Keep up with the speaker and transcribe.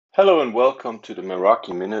Hello and welcome to the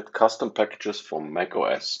Meraki Minute custom packages for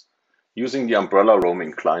macOS, using the Umbrella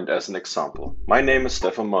roaming client as an example. My name is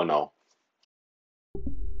Stefan Murnau.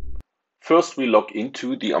 First, we log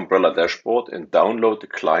into the Umbrella dashboard and download the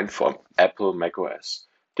client from Apple macOS.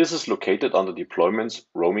 This is located under Deployments,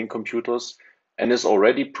 Roaming Computers, and is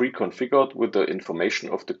already pre-configured with the information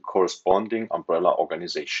of the corresponding Umbrella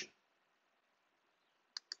organization.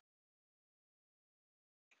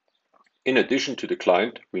 In addition to the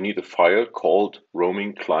client, we need a file called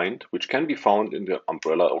roaming client, which can be found in the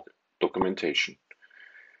Umbrella documentation.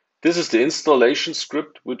 This is the installation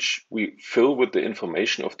script, which we fill with the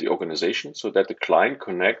information of the organization so that the client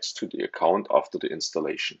connects to the account after the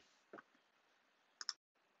installation.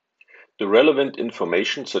 The relevant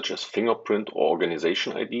information, such as fingerprint or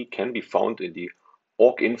organization ID, can be found in the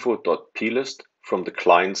orginfo.plist from the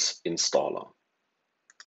client's installer.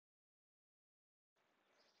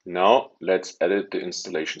 Now let's edit the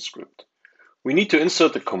installation script. We need to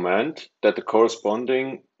insert the command that the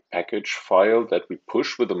corresponding package file that we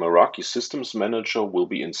push with the Meraki Systems Manager will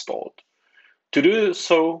be installed. To do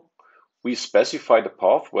so, we specify the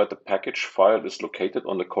path where the package file is located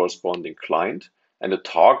on the corresponding client and the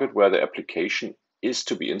target where the application is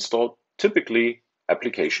to be installed, typically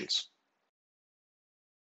applications.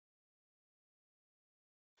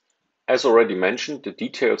 As already mentioned, the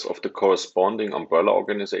details of the corresponding umbrella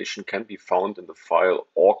organization can be found in the file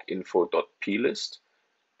orginfo.plist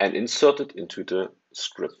and inserted into the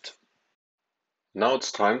script. Now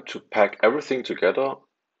it's time to pack everything together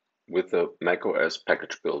with the macOS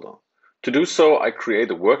package builder. To do so, I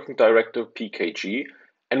create a working directory pkg,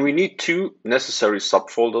 and we need two necessary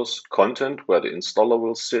subfolders: content, where the installer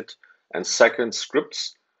will sit, and second,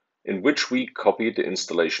 scripts, in which we copy the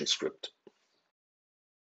installation script.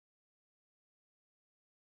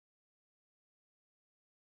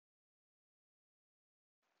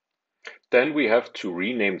 Then we have to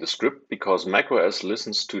rename the script because macOS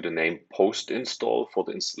listens to the name post install for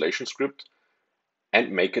the installation script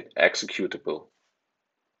and make it executable.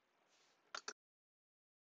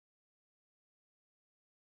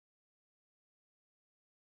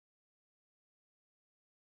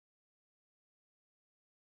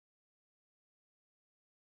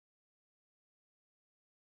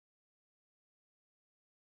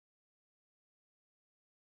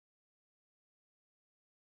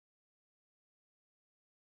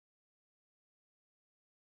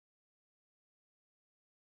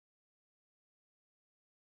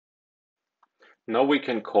 Now we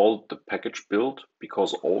can call the package build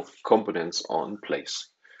because all components are in place.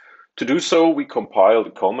 To do so, we compile the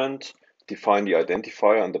comment, define the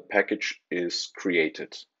identifier, and the package is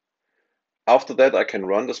created. After that, I can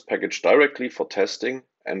run this package directly for testing,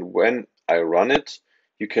 and when I run it,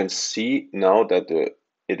 you can see now that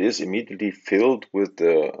it is immediately filled with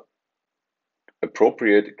the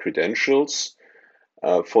appropriate credentials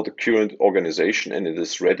for the current organization, and it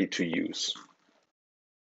is ready to use.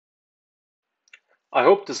 I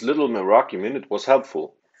hope this little Meraki Minute was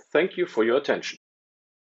helpful. Thank you for your attention.